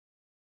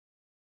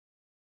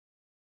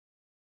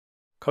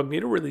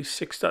Cognito Release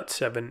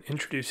 6.7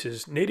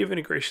 introduces native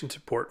integration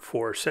support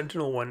for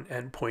SentinelOne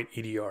Endpoint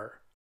EDR.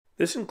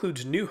 This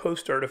includes new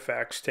host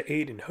artifacts to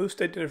aid in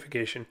host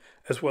identification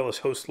as well as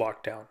host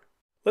lockdown.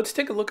 Let's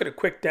take a look at a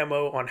quick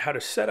demo on how to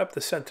set up the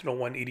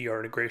SentinelOne EDR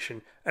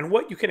integration and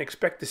what you can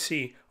expect to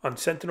see on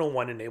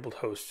SentinelOne enabled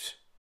hosts.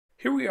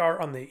 Here we are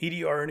on the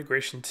EDR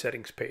integration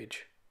settings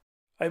page.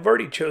 I've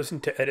already chosen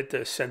to edit the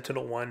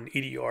SentinelOne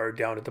EDR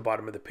down at the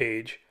bottom of the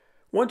page.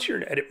 Once you're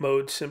in edit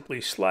mode, simply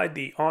slide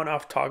the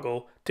on-off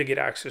toggle to get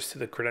access to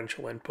the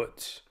credential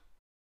inputs.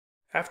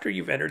 After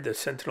you've entered the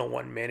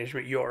SentinelOne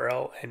management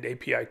URL and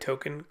API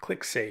token,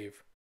 click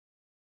Save.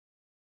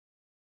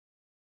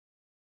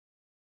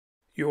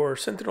 Your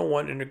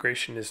SentinelOne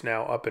integration is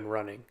now up and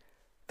running.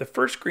 The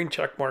first green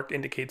check mark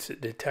indicates that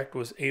Detect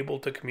was able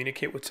to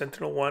communicate with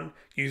SentinelOne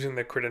using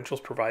the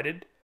credentials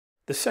provided.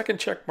 The second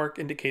check mark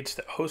indicates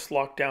that host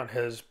lockdown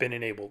has been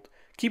enabled.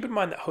 Keep in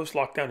mind that host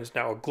lockdown is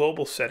now a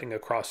global setting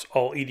across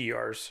all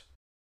EDRs.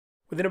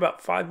 Within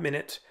about 5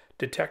 minutes,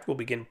 Detect will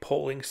begin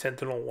polling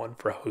SentinelOne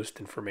for host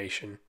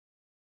information.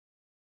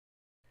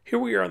 Here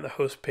we are on the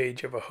host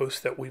page of a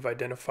host that we've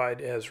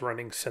identified as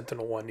running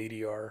SentinelOne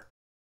EDR.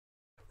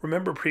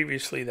 Remember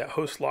previously that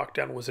host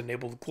lockdown was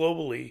enabled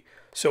globally,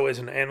 so as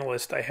an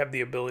analyst I have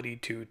the ability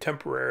to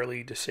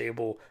temporarily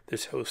disable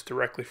this host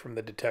directly from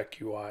the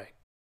Detect UI.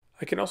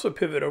 I can also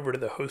pivot over to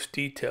the host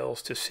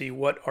details to see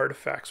what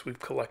artifacts we've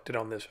collected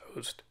on this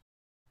host.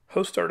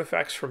 Host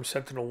artifacts from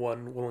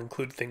SentinelOne will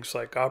include things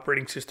like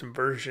operating system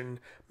version,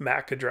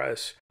 MAC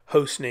address,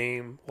 host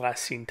name,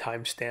 last seen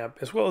timestamp,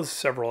 as well as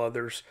several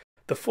others.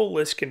 The full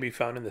list can be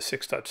found in the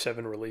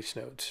 6.7 release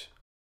notes.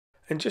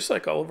 And just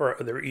like all of our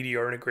other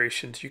EDR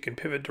integrations, you can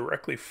pivot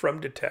directly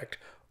from Detect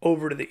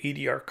over to the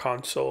EDR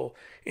console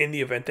in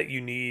the event that you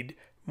need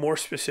more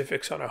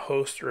specifics on a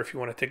host, or if you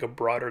want to take a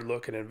broader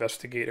look and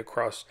investigate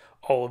across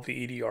all of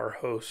the EDR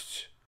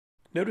hosts.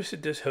 Notice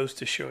that this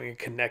host is showing a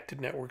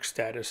connected network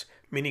status,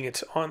 meaning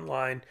it's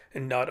online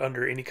and not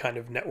under any kind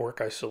of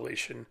network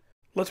isolation.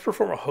 Let's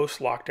perform a host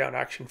lockdown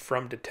action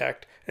from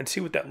Detect and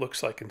see what that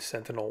looks like in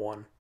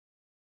SentinelOne.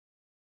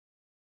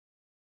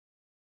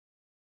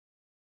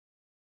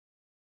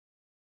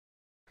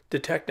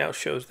 Detect now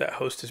shows that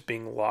host is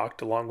being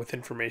locked along with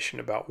information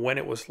about when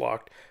it was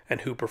locked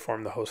and who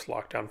performed the host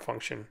lockdown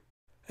function.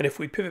 And if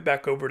we pivot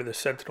back over to the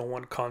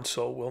SentinelOne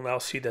console, we'll now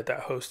see that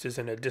that host is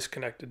in a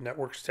disconnected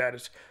network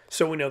status,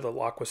 so we know the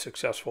lock was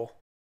successful.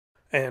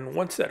 And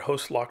once that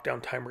host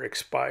lockdown timer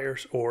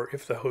expires, or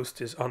if the host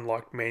is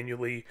unlocked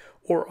manually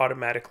or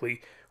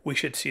automatically, we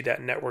should see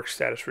that network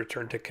status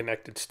return to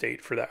connected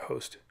state for that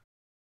host.